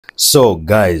So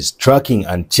guys, tracking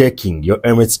and checking your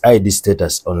Emirates ID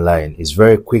status online is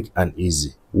very quick and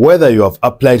easy. Whether you have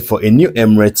applied for a new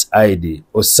Emirates ID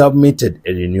or submitted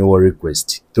a renewal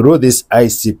request through this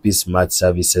ICP Smart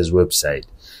Services website,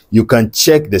 you can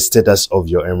check the status of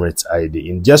your Emirates ID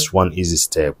in just one easy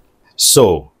step.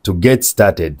 So, to get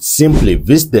started, simply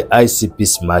visit the ICP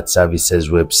Smart Services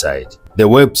website. The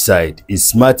website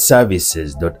is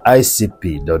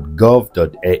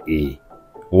smartservices.icp.gov.ae.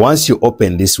 Once you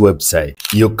open this website,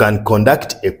 you can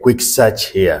conduct a quick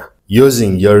search here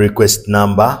using your request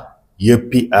number, your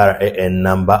PRAN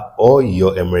number, or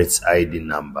your Emirates ID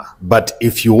number. But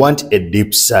if you want a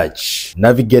deep search,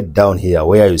 navigate down here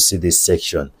where you see this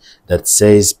section that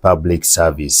says Public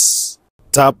Service.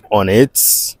 Tap on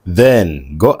it,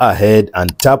 then go ahead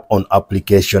and tap on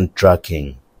Application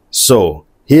Tracking. So,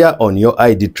 here on your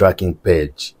ID tracking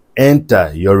page,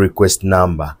 enter your request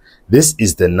number. This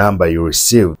is the number you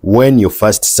received when you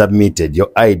first submitted your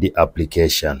ID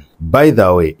application. By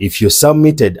the way, if you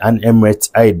submitted an Emirates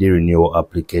ID renewal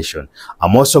application,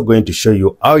 I'm also going to show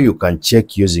you how you can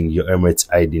check using your Emirates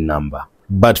ID number.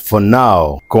 But for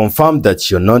now, confirm that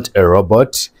you're not a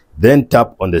robot, then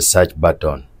tap on the search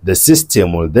button. The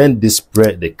system will then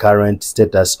display the current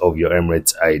status of your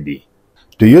Emirates ID.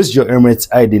 To use your Emirates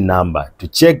ID number to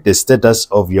check the status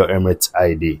of your Emirates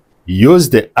ID, use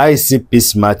the ICP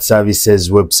Smart Services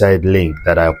website link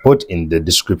that I put in the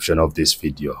description of this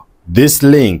video. This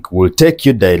link will take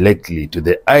you directly to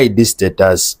the ID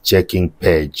status checking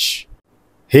page.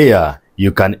 Here,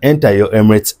 you can enter your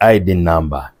Emirates ID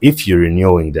number if you're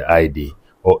renewing the ID,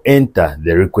 or enter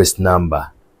the request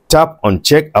number. Tap on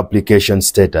Check Application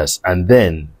Status, and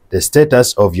then the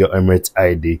status of your Emirates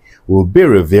ID will be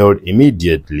revealed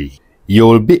immediately. You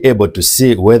will be able to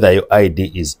see whether your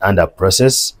ID is under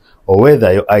process, or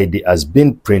whether your ID has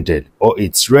been printed or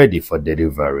it's ready for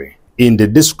delivery. In the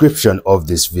description of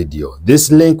this video,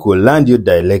 this link will land you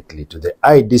directly to the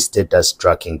ID status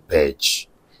tracking page.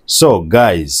 So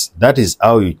guys, that is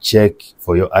how you check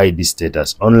for your ID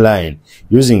status online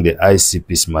using the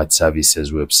ICP Smart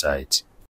Services website.